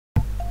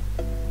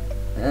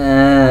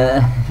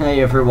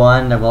Hey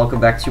everyone, and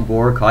welcome back to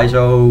more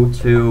Kaizo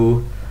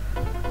 2.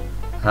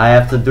 I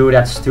have to do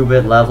that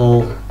stupid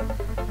level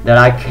that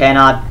I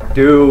cannot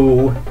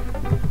do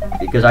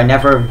because I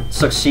never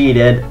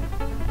succeeded.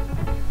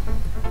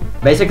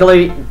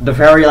 Basically, the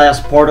very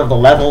last part of the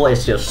level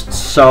is just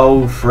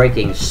so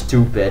freaking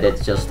stupid,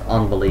 it's just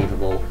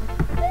unbelievable.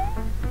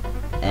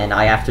 And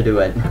I have to do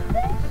it.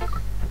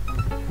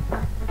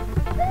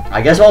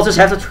 I guess I'll just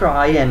have to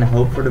try and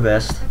hope for the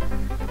best.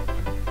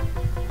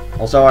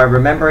 Also, I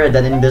remember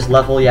that in this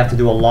level you have to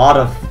do a lot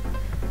of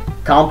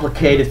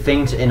complicated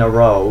things in a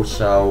row,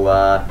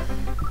 so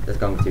that's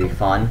going to be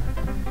fun.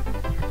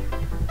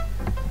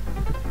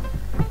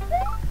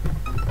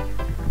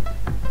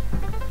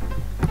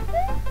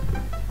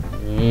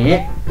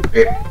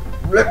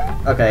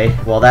 Okay,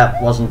 well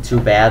that wasn't too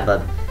bad,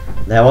 but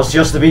that was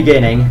just the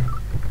beginning.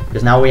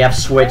 Because now we have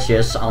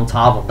switches on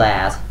top of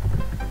that.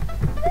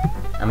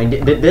 I mean,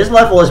 this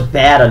level is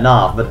bad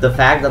enough, but the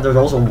fact that there's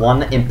also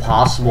one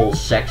impossible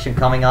section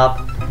coming up,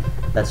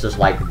 that's just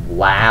like,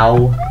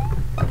 wow.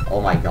 Like,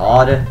 oh my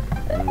god.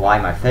 And why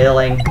am I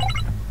failing?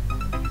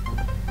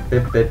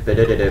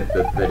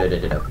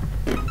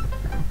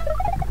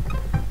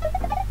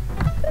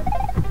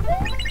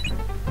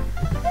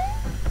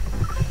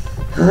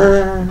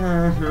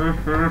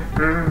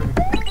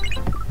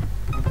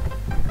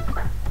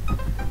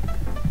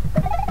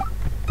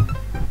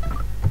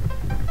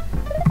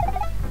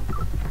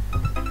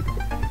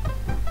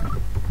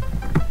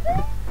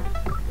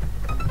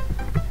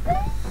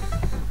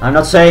 I'm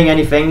not saying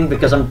anything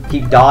because I'm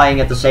keep dying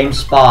at the same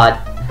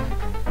spot.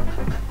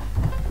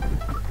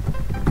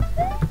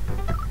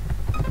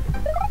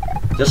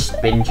 Just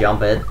spin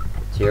jump it.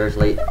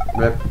 Seriously.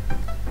 Well,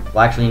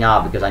 actually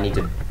not, because I need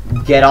to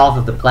get off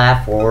of the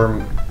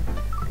platform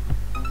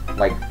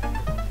like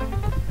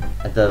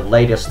at the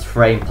latest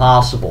frame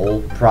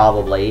possible,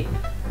 probably,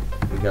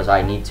 because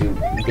I need to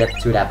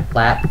get to that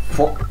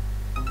platform.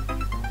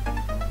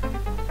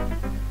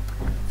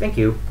 Thank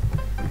you.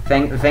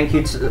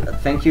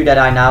 Thank you that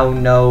I now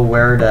know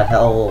where the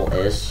hell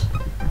is.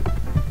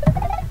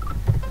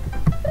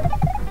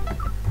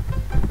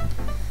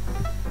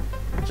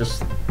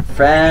 Just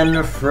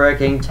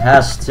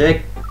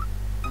fan-freaking-tastic.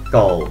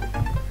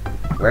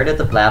 Where did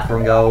the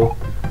platform go?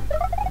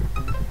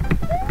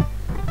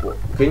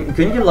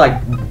 Couldn't you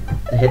like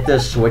hit the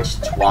switch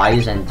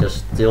twice and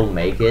just still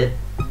make it?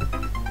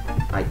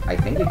 I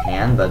think you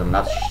can, but I'm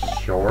not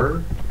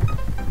sure.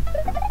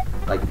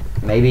 Like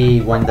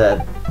maybe when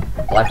the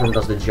platform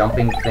does the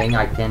jumping thing,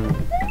 I can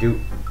do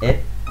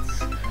it.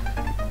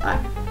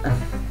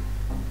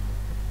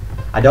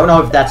 I don't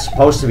know if that's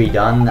supposed to be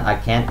done. I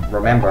can't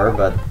remember,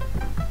 but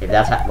if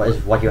that's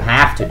what you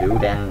have to do,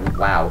 then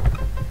wow.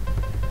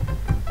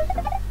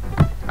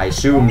 I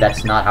assume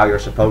that's not how you're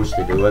supposed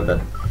to do it, but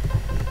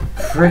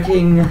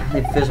freaking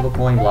invisible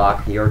coin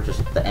block, you're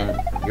just the end.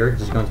 You're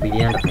just going to be the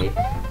end of me.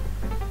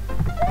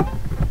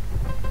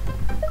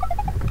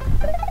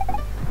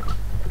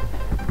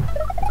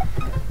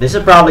 This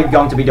is probably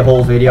going to be the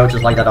whole video,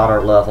 just like that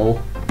other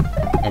level.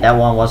 And that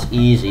one was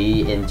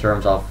easy in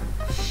terms of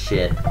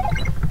shit.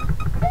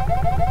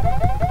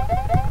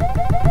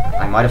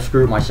 I might have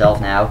screwed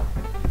myself now.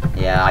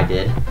 Yeah, I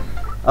did.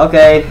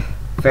 Okay,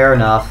 fair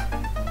enough.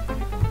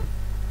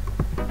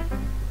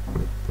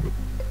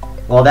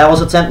 Well, that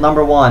was attempt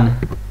number 1.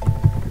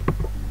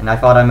 And I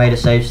thought I made a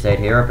save state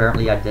here.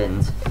 Apparently I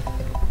didn't.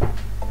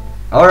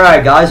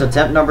 Alright, guys,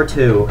 attempt number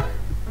 2.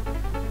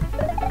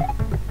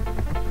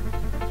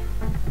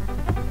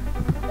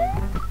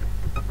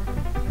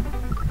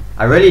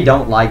 I really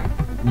don't like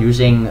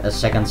using a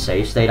second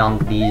save state on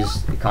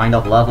these kind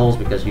of levels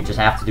because you just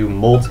have to do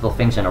multiple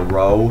things in a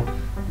row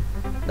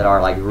that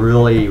are like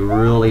really,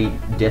 really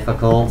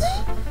difficult,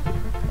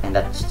 and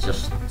that's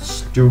just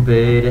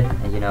stupid,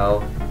 you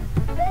know.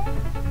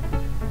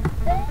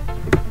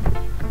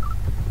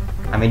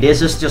 I mean,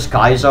 this is just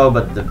Kaizo,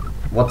 but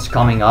what's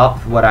coming up,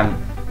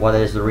 what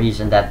is the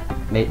reason that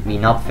made me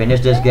not finish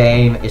this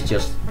game is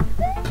just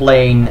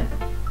plain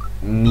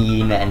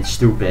mean and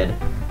stupid.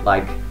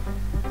 Like,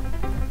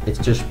 it's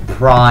just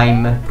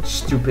prime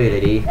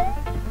stupidity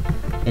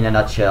in a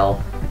nutshell.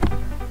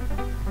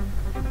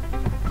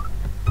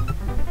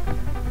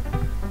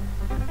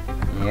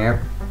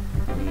 Yep.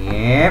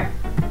 Yep.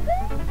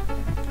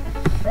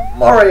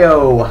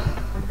 Mario!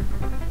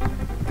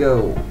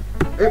 Go.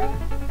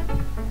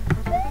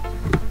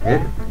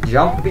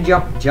 Jumpy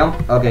jump,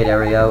 jump. Okay,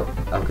 there we go.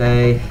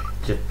 Okay.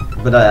 Just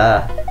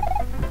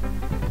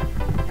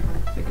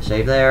make a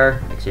save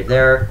there. Make a save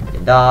there. You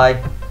can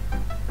die.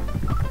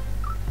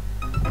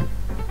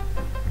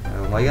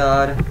 Oh my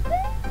god.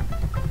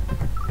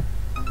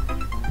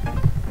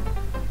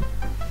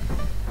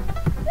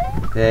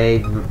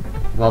 Okay,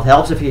 well it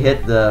helps if you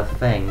hit the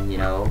thing, you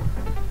know.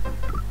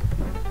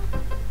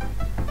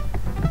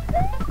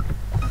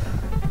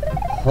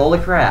 Holy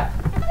crap.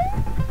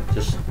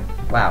 Just,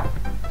 wow.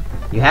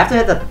 You have to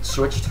hit the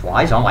switch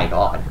twice? Oh my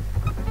god.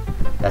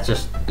 That's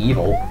just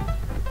evil,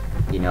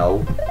 you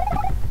know.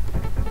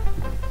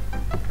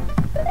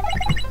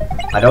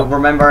 I don't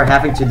remember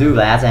having to do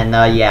that, and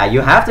yeah,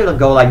 you have to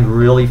go like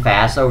really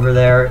fast over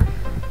there,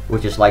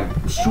 which is like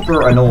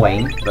super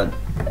annoying, but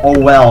oh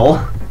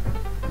well.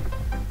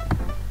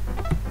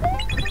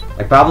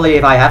 Like probably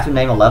if I have to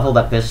name a level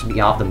that pisses me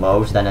off the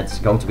most, then it's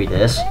going to be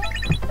this.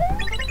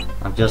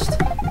 I'm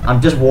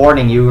just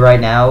warning you right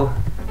now.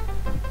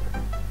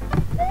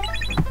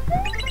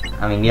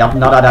 I mean, not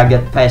that I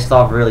get pissed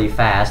off really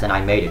fast, and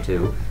I made it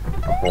too,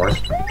 of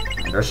course.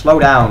 Or slow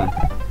down,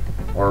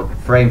 or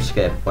frame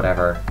skip,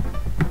 whatever.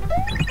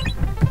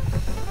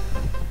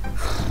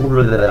 You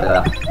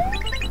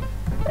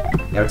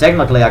know,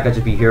 technically I could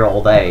just be here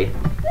all day.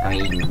 I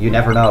mean, you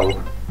never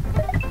know.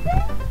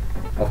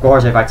 Of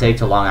course, if I take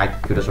too long, I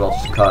could as well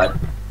just cut.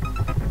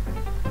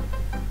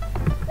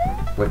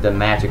 With the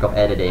magic of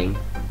editing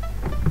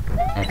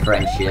and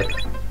friendship.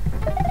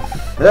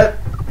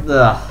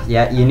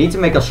 Yeah, you need to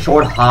make a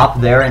short hop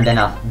there and then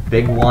a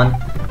big one.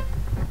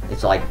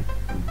 It's like...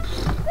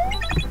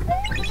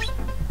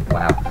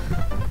 Wow.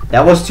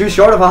 That was too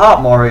short of a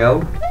hop,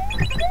 Mario.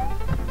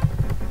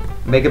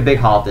 Make a big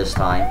hop this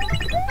time.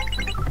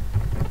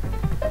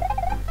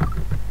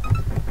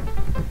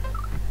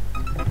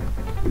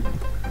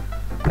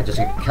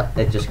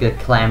 I just get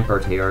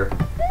clampered here.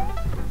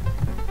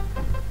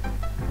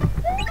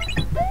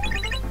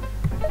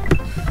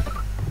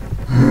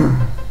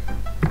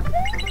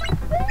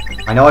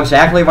 I know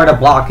exactly where the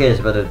block is,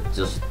 but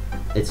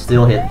it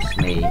still hits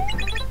me.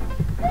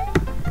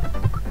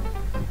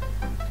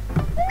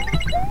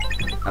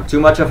 I'm too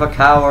much of a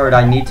coward.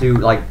 I need to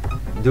like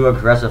do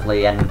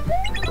aggressively and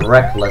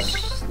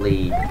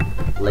recklessly.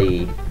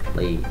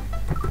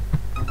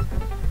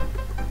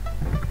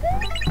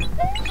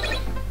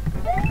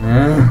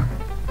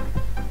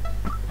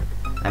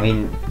 I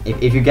mean,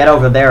 if you get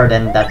over there,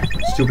 then that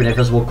stupid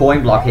invisible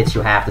coin block hits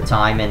you half the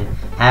time, and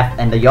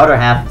the other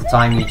half of the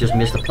time you just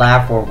miss the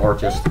platform or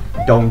just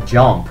don't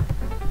jump.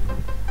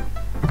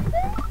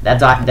 That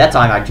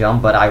time I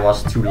jumped, but I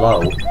was too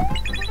low.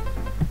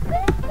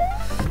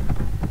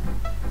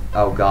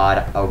 Oh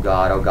god, oh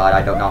god, oh god,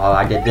 I don't know how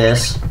I did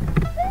this.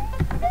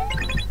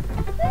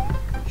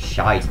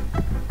 Shite.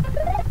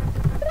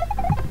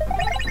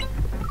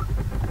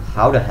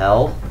 How the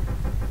hell?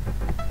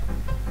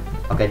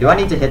 Okay, do I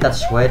need to hit that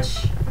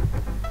switch?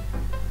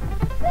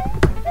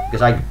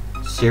 Because I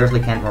seriously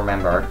can't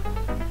remember.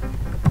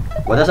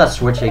 What does that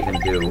switch even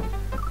do?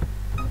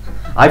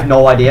 I have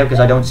no idea because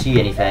I don't see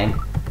anything.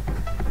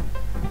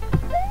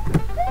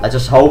 Let's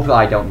just hope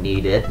I don't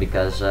need it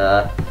because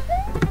I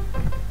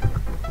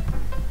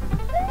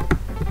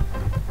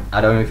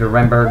don't even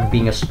remember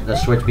being the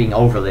switch being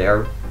over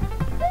there.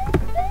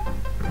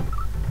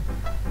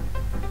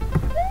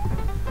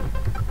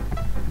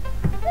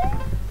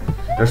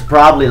 There's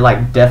probably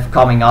like death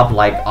coming up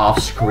like off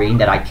screen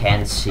that I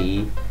can't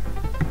see.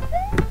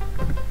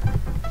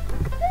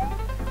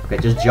 Okay,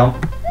 just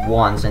jump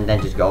once and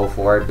then just go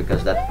for it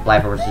because that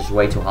platform is just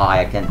way too high.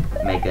 I can't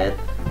make it.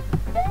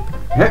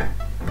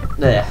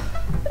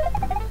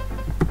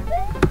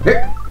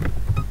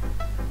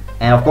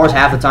 And of course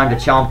half the time the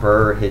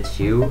chomper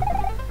hits you.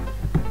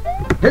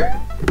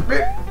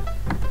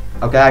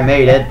 Okay, I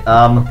made it.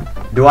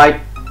 Do I...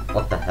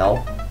 What the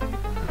hell?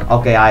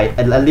 Okay,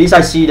 at least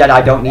I see that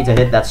I don't need to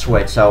hit that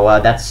switch,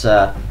 so that's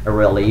a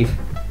relief.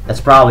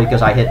 That's probably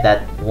because I hit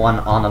that one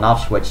on and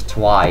off switch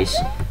twice.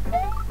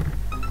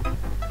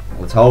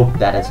 Let's hope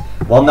that it's...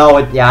 Well, no,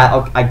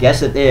 yeah, I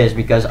guess it is,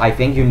 because I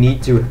think you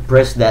need to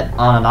press that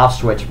on and off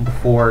switch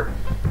before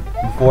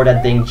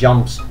that thing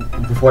jumps...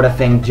 Before the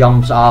thing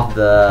jumps off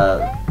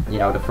the... You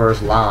know, the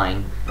first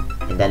line,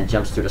 and then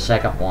jumps to the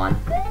second one.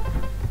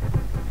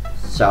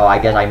 So I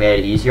guess I made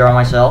it easier on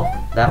myself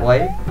that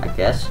way, I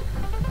guess.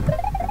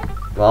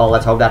 Well,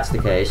 let's hope that's the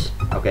case.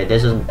 Okay,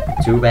 this isn't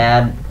too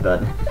bad,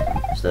 but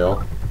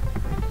still.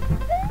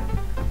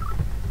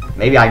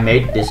 Maybe I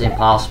made this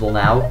impossible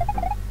now.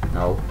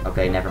 No,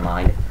 okay, never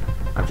mind.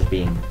 I'm just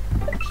being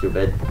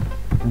stupid.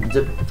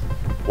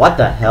 What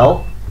the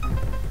hell?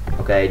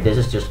 Okay, this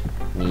is just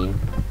mean,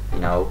 you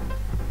know.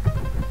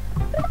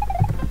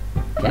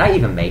 Can I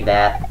even make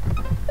that?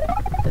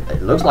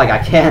 It looks like I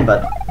can,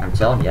 but I'm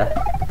telling you.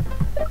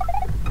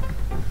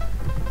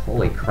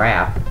 Holy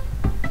crap.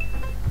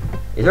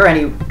 Is there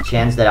any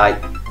chance that I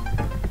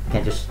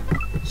can just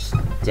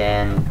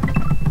stand?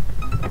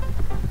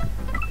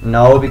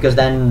 No, because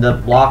then the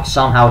block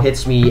somehow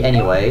hits me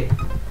anyway.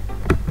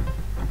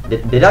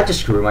 Did I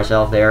just screw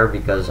myself there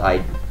because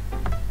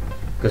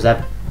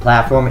that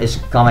platform is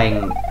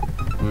coming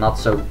not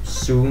so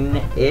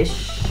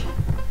soon-ish?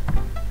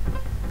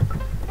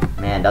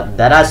 Man,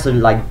 that has to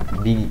like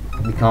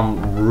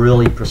become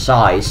really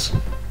precise.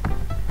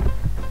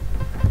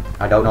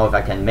 I don't know if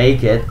I can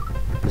make it.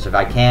 Because if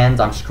I can't,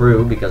 I'm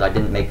screwed because I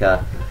didn't make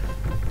a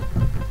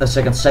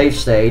second save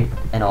state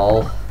and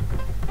all.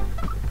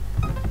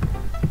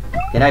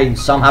 Can I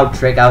somehow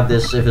trick out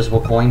this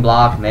invisible coin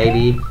block,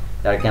 maybe?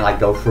 That I can like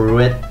go through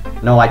it?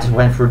 No, I just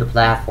went through the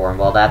platform.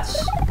 Well,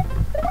 that's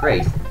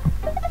great.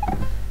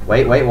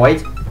 Wait.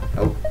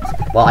 Oh,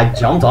 well, I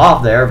jumped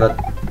off there, but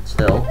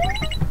still.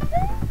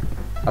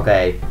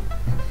 Okay.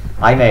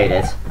 I made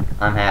it.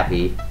 I'm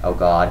happy. Oh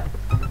god.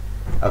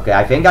 Okay,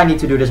 I think I need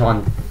to do this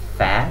one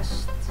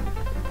fast.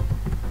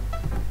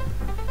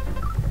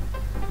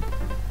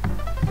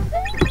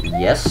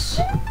 Yes.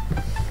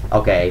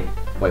 Okay.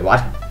 Wait,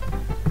 what?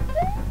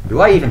 Do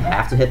I even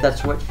have to hit that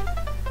switch?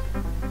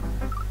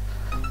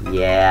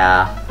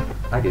 Yeah,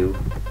 I do.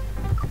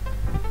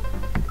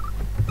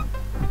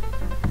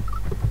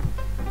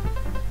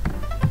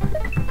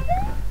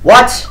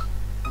 What?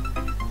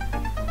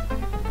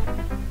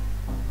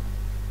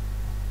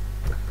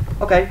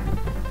 Okay.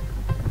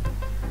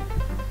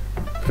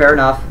 Fair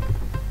enough.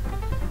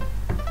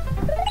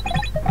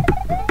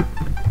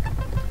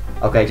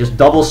 Okay, just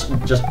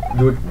just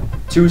do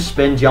 2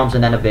 spin jumps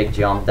and then a big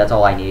jump. That's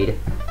all I need.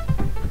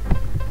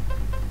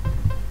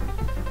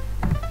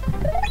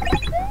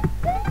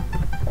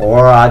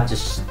 Or I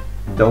just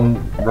don't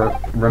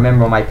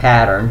remember my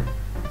pattern.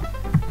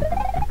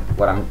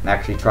 What I'm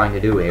actually trying to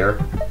do here.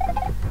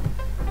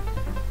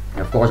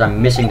 And of course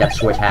I'm missing that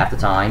switch half the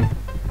time.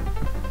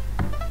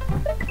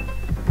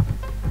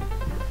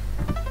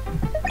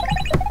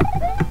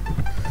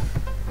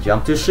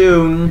 Jump too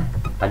soon.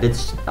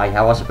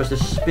 I was supposed to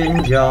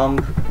spin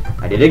jump.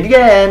 I did it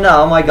again.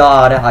 Oh my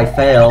god, I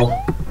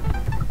fail.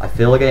 I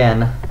fail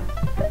again.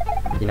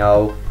 You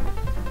know.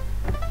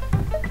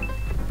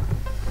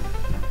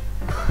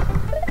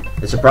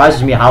 It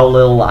surprises me how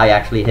little I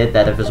actually hit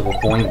that invisible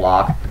coin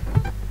block.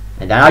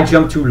 And then I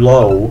jump too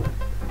low.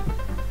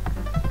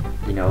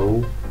 You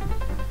know.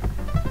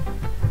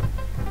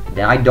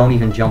 Then I don't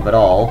even jump at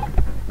all.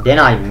 Then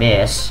I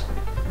miss.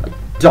 Like,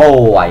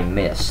 oh, I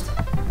missed.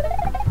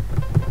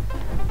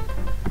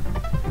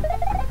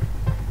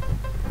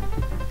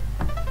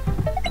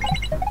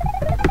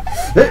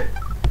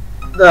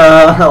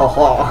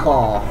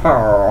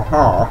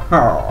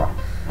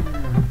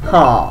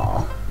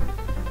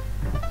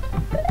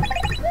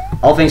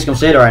 All things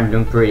considered, I'm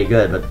doing pretty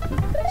good, but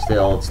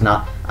still, it's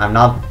not. I'm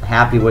not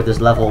happy with this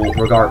level,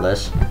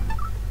 regardless.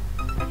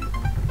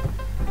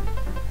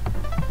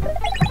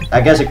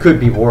 I guess it could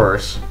be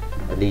worse,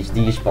 at least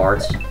these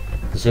parts,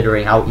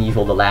 considering how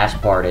evil the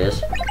last part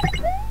is.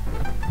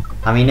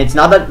 I mean, it's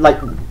not that like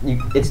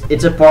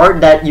it's a part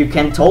that you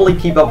can totally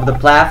keep up with the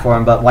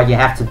platform, but what you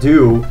have to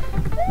do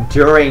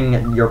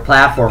during your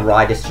platform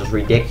ride is just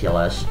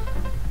ridiculous.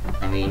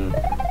 I mean.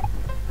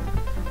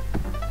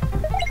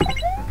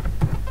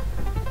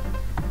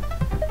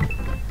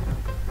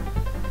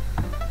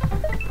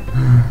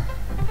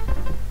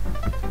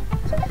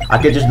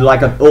 I could just do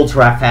like an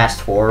ultra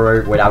fast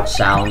forward without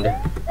sound.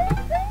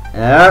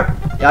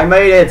 I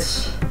made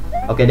it!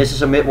 Okay, this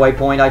is a midway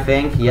point, I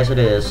think. Yes, it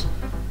is.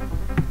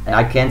 And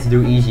I can't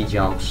do easy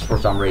jumps for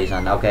some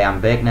reason. Okay, I'm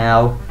big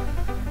now.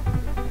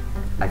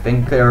 I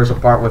think there's a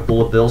part with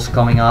bullet bills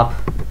coming up.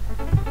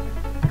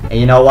 And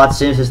you know what?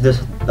 Since it's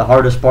the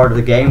hardest part of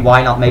the game,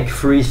 why not make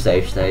 3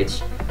 save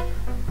states?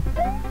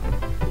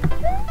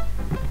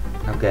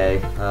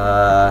 Okay,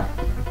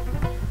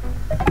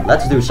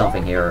 let's do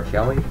something here,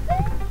 shall we?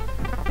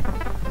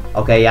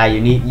 Okay, yeah, you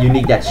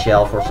need that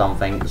shell for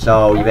something.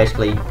 So you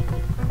basically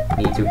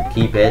need to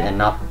keep it and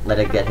not let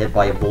it get hit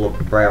by a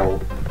bullet barrel.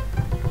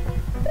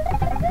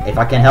 If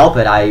I can help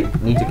it, I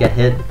need to get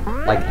hit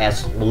like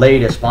as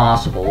late as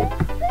possible.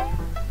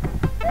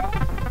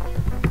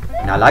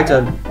 And I like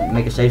to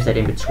make a save state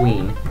in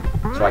between,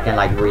 so I can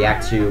like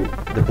react to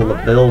the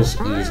bullet bills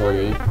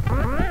easily.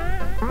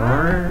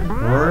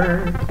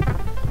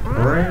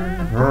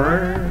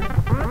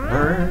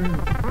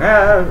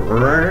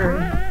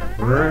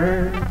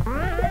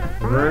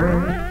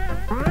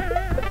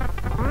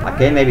 I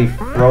can maybe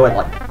throw it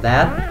like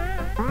that.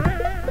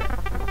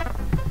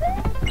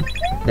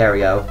 There we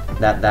go.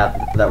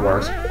 That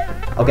works.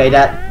 Okay,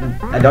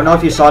 I don't know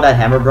if you saw that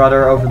Hammer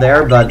Brother over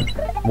there, but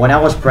when I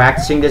was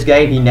practicing this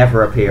game, he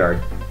never appeared.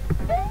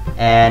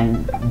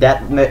 And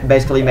that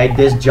basically made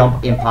this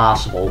jump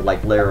impossible,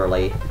 like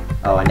literally.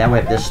 Oh, and then we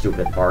have this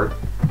stupid part.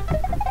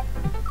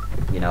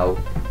 You know,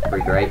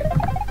 pretty great.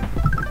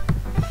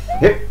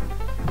 Hit.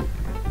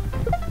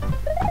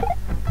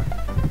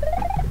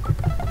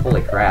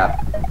 Holy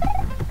crap.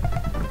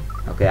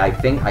 Okay, I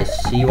think I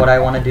see what I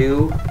want to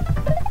do.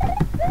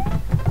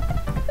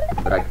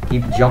 But I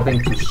keep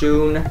jumping too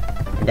soon.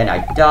 And then I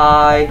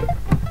die.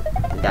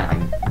 And then I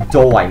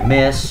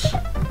miss.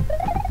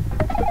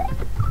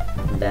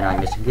 And then I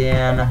miss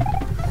again.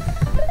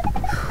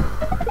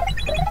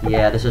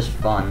 Yeah, this is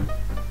fun.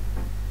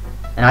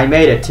 And I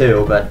made it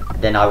too, but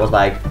then I was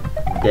like,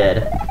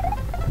 dead.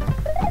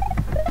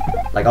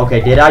 Like,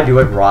 okay, did I do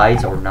it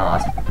right or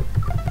not?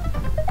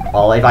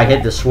 Well, if I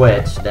hit the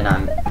switch, then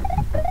I'm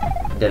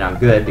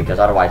good, because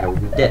otherwise I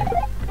would be dead.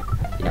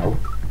 You know?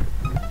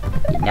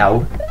 You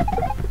know?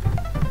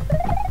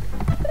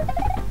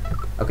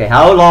 Okay,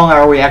 how long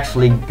are we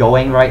actually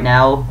going right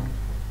now?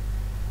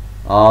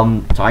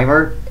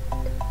 Timer?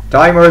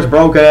 Timer is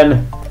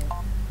broken!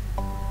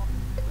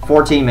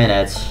 14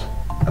 minutes.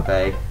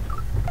 Okay.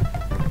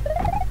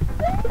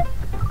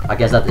 I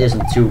guess that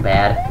isn't too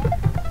bad.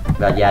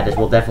 But yeah, this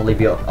will definitely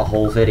be a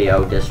whole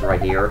video, this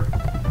right here.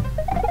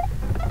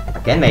 I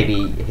I can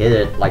maybe hit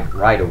it like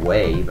right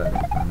away, but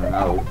I don't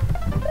know.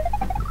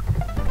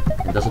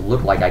 It doesn't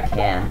look like I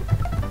can.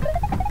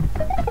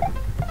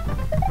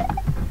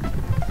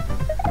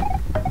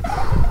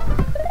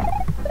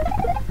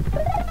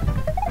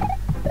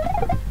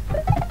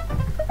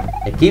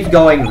 It keeps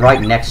going right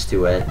next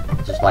to it,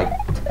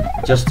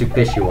 just to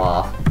piss you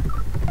off.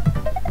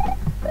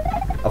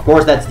 Of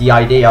course, that's the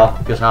idea,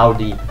 because how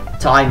the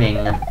timing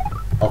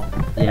of,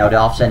 you know, the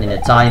offsetting the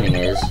timing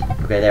is.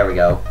 Okay, there we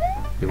go.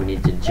 Do we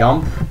need to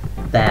jump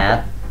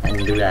that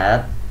and do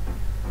that?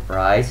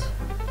 Right.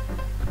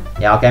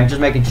 Yeah, okay, I'm just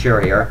making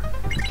sure here.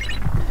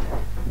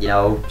 You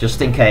know,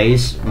 just in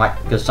case,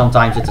 because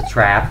sometimes it's a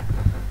trap.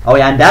 Oh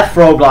yeah, and that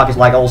throw block is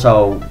like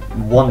also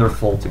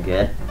wonderful to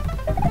get.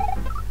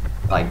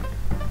 Like.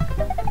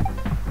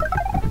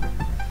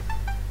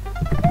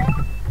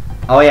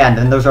 Oh yeah, and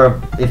then there's our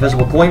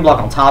invisible coin block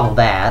on top of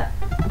that.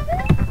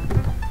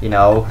 You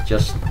know,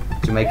 just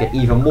to make it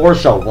even more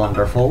so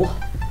wonderful.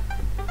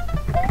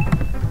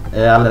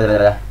 Yeah,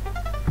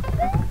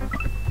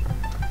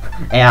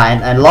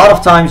 and a lot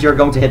of times you're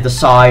going to hit the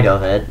side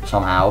of it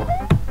somehow.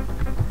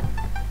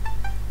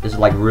 This is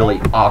like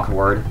really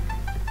awkward.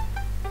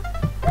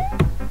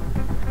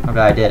 Okay,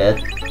 I did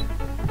it.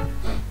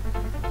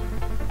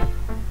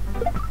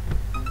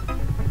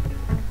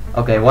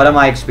 Okay, what am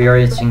I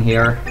experiencing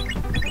here?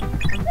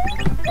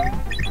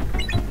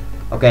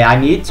 Okay, I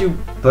need to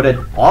put it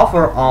off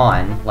or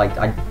on. Like,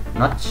 I'm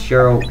not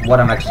sure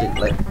what I'm actually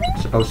like,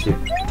 supposed to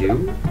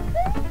do.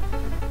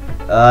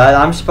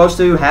 I'm supposed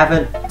to have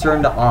it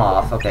turned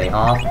off. Okay,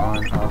 off,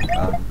 on,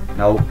 off,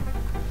 no.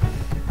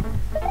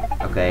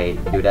 Okay,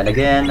 do that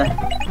again.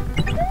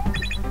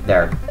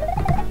 There.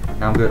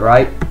 Now I'm good,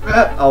 right?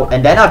 Oh,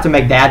 and then I have to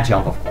make that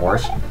jump, of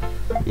course.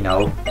 You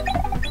know.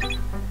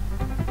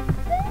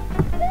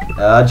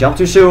 Jump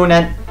too soon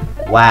and...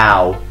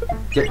 Wow.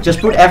 Just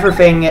put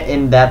everything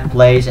in that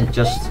place and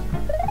just...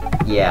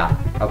 Yeah,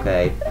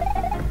 okay.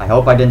 I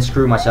hope I didn't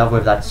screw myself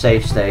with that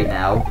save state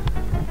now.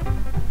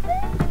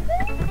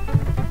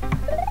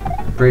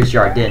 I'm pretty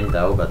sure I didn't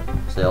though, but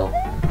still.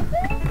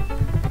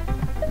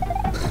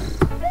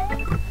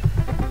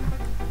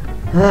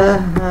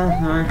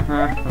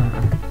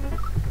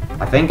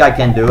 I think I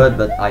can do it,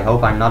 but I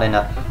hope I'm not in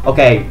a...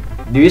 Okay,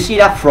 do you see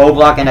that throw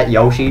block and that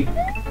Yoshi?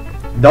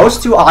 Those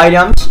two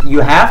items,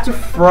 you have to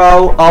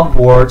throw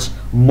upwards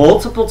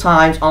multiple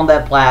times on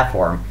that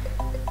platform.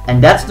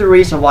 And that's the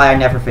reason why I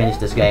never finished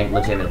this game,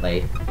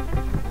 legitimately.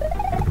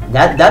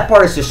 That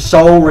part is just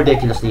so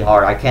ridiculously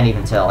hard, I can't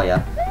even tell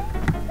ya.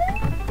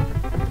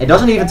 It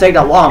doesn't even take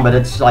that long, but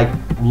it's like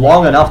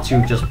long enough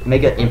to just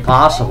make it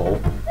impossible.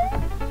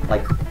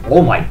 Like,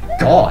 oh my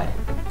god.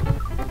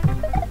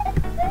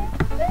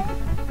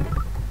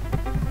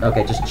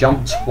 Okay, just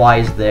jump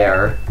twice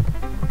there.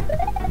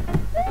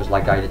 Just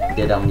like I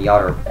did on the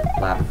other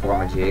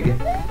platformer jig.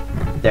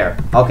 There.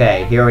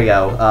 Okay, here we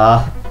go.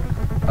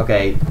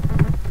 Okay.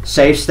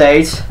 Save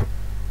state.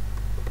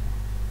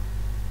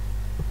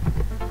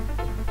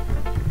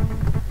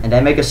 And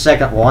then make a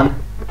second one.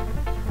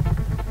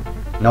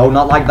 No,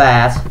 not like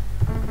that.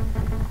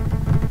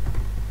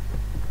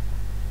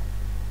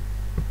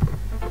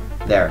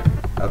 There.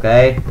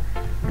 Okay.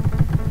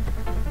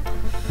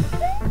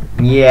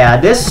 Yeah,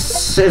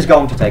 this is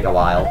going to take a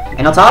while.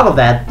 And on top of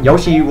that,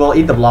 Yoshi will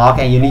eat the block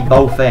and you need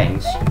both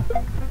things.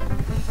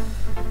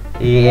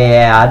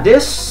 Yeah,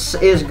 this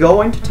is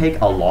going to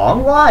take a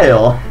long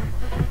while.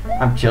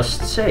 I'm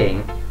just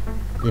saying.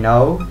 You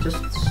know,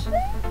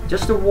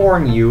 just to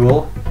warn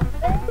you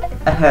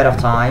ahead of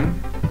time.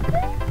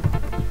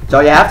 So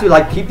you have to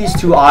like keep these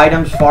two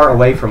items far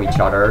away from each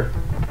other.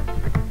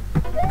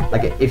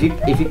 Like if you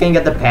can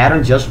get the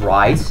pattern just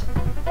right,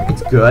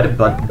 it's good,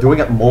 but doing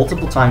it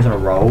multiple times in a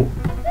row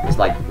is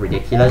like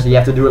ridiculous. You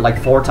have to do it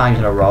like 4 times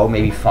in a row,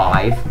 maybe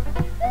 5.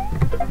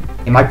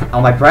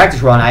 On my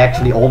practice run, I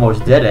actually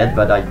almost did it,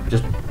 but I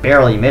just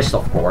barely missed,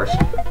 of course.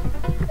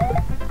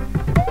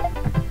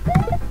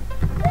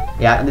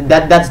 Yeah,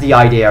 that's the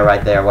idea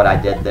right there, what I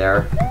did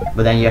there.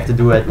 But then you have to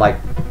do it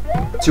like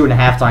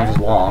 2.5 times as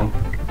long.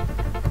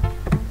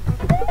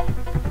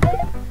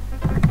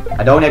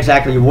 I don't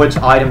exactly which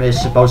item is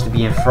supposed to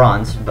be in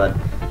front, but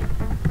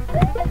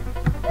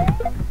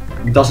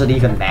does it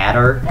even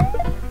matter?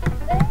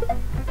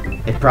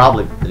 It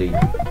probably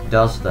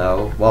does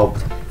though. Whoa,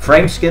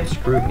 frame skip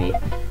screwed me.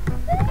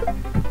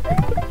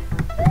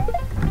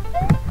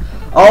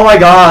 Oh my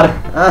god!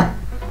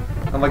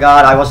 Oh my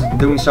god, I was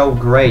doing so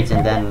great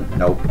and then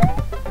nope.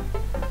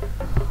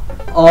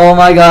 Oh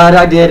my god,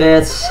 I did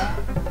it!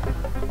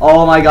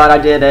 Oh my god, I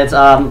did it.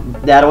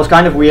 That was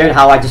kind of weird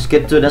how I just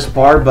skipped to this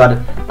part, but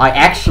I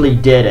actually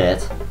did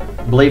it.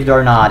 Believe it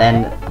or not.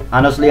 And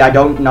honestly, I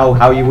don't know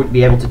how you would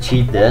be able to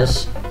cheat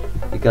this.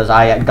 Because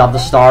I got the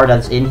star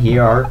that's in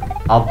here,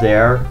 up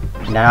there.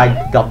 And then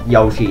I got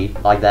Yoshi,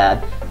 like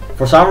that.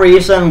 For some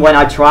reason, when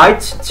I tried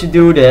to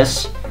do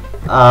this,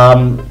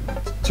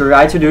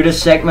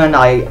 segment,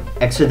 I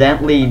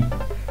accidentally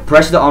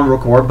pressed the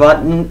unrecord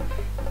button.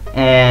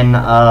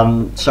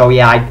 And so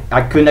yeah,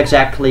 I couldn't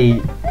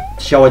exactly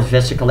show it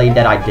physically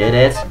that I did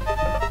it.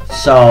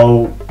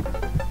 So,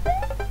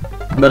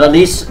 but at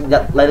least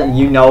letting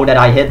you know that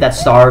I hit that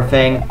star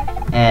thing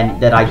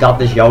and that I got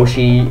this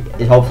Yoshi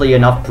is hopefully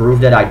enough proof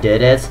that I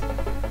did it.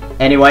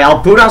 Anyway,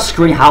 I'll put on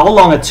screen how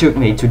long it took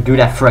me to do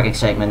that freaking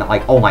segment.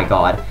 Like, oh my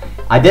god.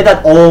 I did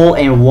that all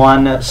in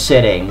one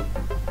sitting.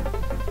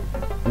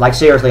 Like,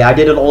 seriously, I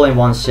did it all in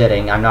one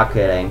sitting. I'm not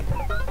kidding.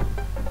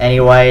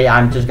 Anyway,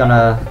 I'm just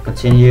gonna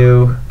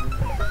continue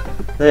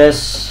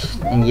this.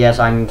 And yes,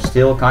 I'm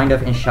still kind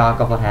of in shock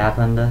of what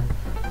happened.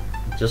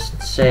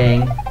 Just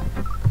saying.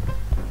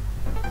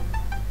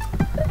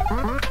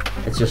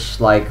 It's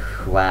just like,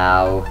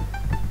 wow.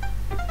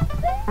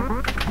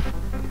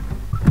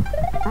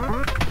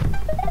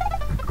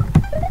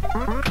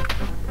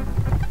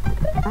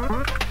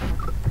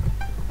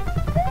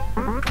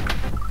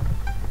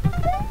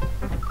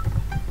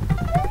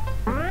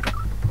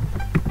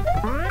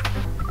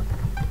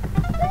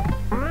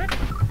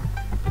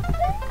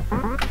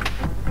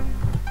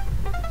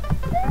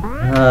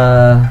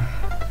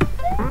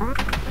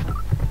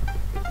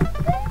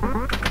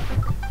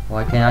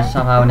 Why can I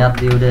somehow not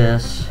do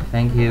this?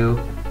 Thank you.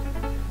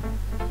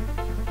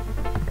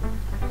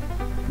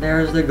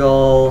 There's the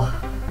goal.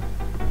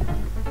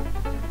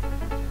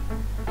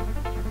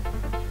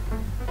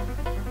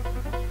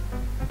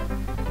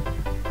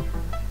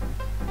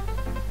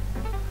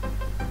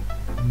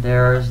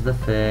 There's the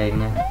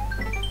thing.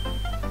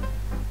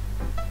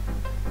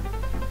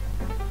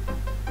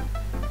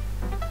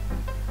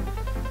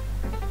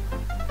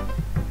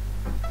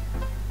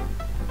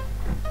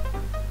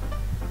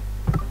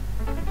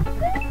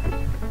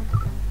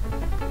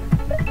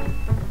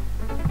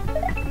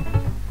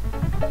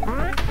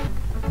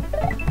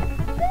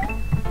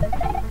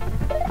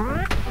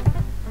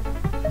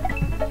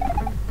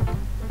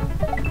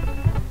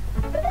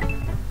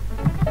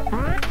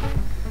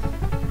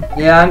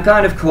 Yeah, I'm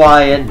kind of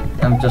quiet,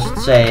 I'm just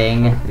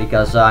saying,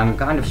 because I'm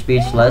kind of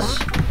speechless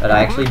that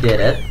I actually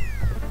did it.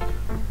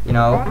 You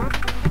know,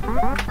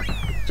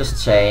 just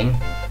saying.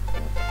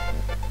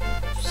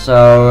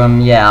 So,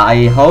 yeah,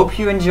 I hope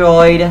you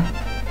enjoyed,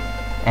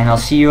 and I'll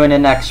see you in the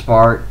next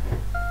part.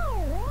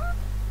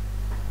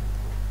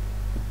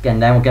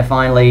 And then we can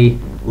finally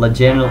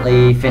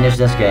legitimately finish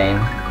this game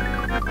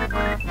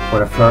for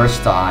the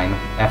first time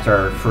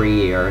after 3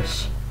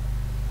 years.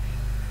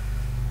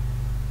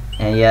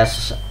 And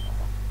yes,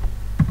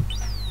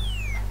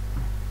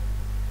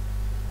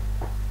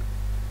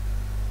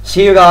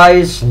 see you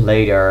guys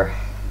later.